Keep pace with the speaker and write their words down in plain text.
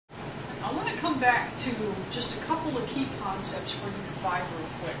back to just a couple of key concepts for Unit 5 real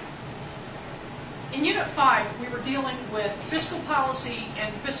quick. In Unit 5, we were dealing with fiscal policy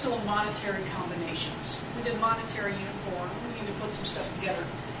and fiscal and monetary combinations. We did monetary Unit 4, and we need to put some stuff together.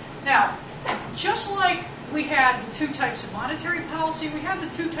 Now, just like we had the two types of monetary policy, we have the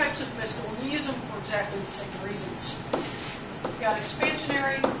two types of fiscal, and we use them for exactly the same reasons. We've got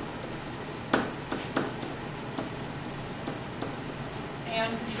expansionary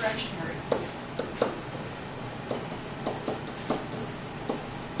and contractionary.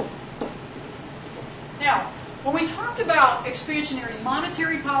 Now, when we talked about expansionary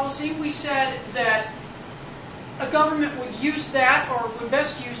monetary policy, we said that a government would use that, or would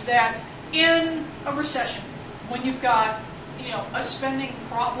best use that, in a recession, when you've got, a spending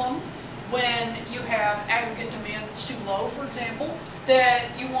problem, when you have aggregate demand that's too low, for example, that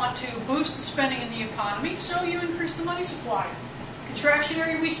you want to boost the spending in the economy, so you increase the money supply.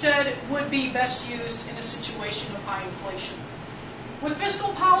 Contractionary, we said, would be best used in a situation of high inflation. With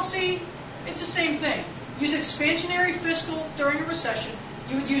fiscal policy, it's the same thing. Use expansionary fiscal during a recession.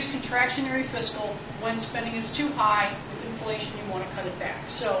 You would use contractionary fiscal when spending is too high. With inflation, you want to cut it back.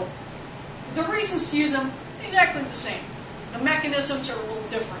 So the reasons to use them are exactly the same. The mechanisms are a little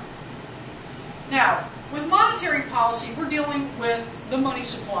different. Now, with monetary policy, we're dealing with the money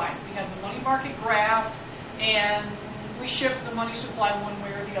supply. We have the money market graph, and we shift the money supply one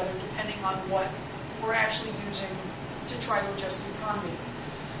way or the other depending on what we're actually using to try to adjust the economy.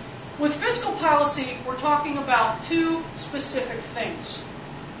 With fiscal policy, we're talking about two specific things.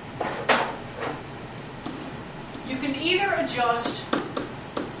 You can either adjust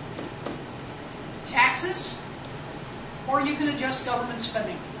taxes or you can adjust government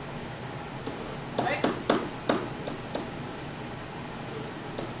spending. Right?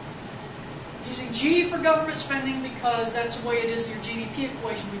 Using G for government spending because that's the way it is in your GDP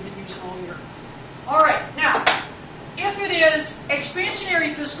equation we've been using all year. All right, now, if it is expansionary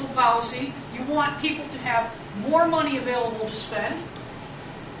fiscal policy, you want people to have more money available to spend,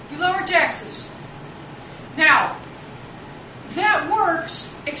 you lower taxes. Now, that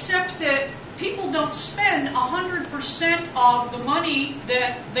works, except that people don't spend 100% of the money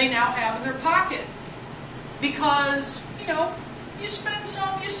that they now have in their pocket. Because, you spend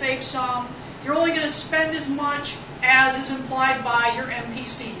some, you save some. You're only going to spend as much as is implied by your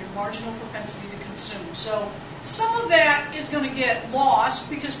MPC, your marginal propensity to consume. So some of that is going to get lost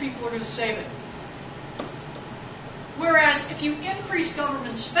because people are going to save it. Whereas if you increase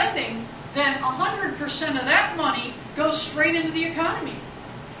government spending, then 100% of that money goes straight into the economy.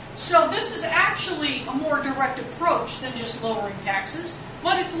 So this is actually a more direct approach than just lowering taxes,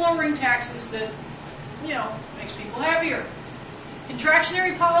 but it's lowering taxes that, makes people happier.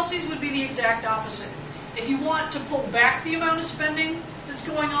 Contractionary policies would be the exact opposite. If you want to pull back the amount of spending that's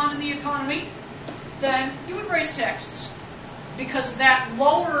going on in the economy, then you would raise taxes because that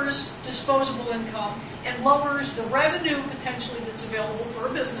lowers disposable income and lowers the revenue potentially that's available for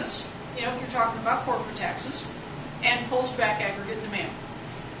a business, if you're talking about corporate taxes, and pulls back aggregate demand.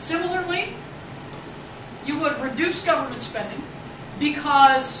 Similarly, you would reduce government spending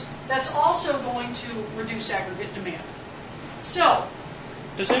because that's also going to reduce aggregate demand. So,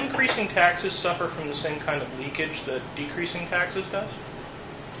 does increasing taxes suffer from the same kind of leakage that decreasing taxes does?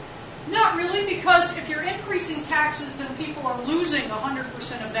 Not really, because if you're increasing taxes, then people are losing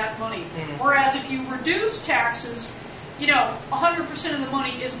 100% of that money. Mm-hmm. Whereas if you reduce taxes, 100% of the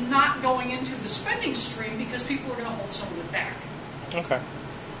money is not going into the spending stream because people are going to hold some of it back. Okay.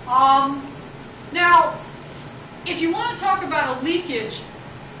 Now, if you want to talk about a leakage,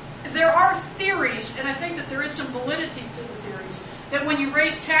 there are theories, and I think that there is some validity to the theories, that when you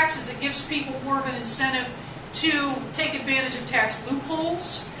raise taxes, it gives people more of an incentive to take advantage of tax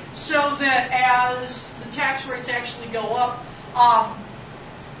loopholes, so that as the tax rates actually go up,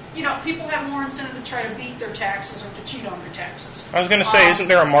 people have more incentive to try to beat their taxes or to cheat on their taxes. I was going to say, isn't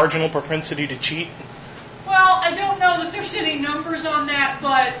there a marginal propensity to cheat? Well, I don't know that there's any numbers on that,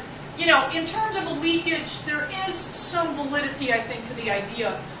 but, in terms of a leakage, there is some validity, I think, to the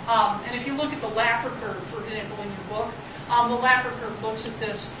idea. And if you look at the Laffer curve, for example, in your book, the Laffer curve looks at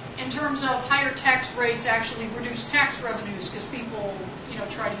this in terms of higher tax rates actually reduce tax revenues because people,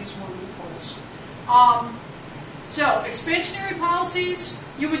 try to use more loopholes. So, expansionary policies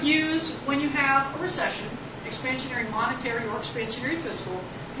you would use when you have a recession, expansionary monetary or expansionary fiscal.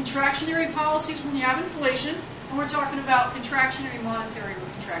 Contractionary policies when you have inflation, and we're talking about contractionary monetary or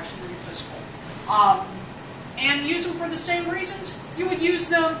contractionary fiscal. And use them for the same reasons. You would use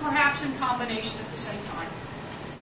them perhaps in combination at the same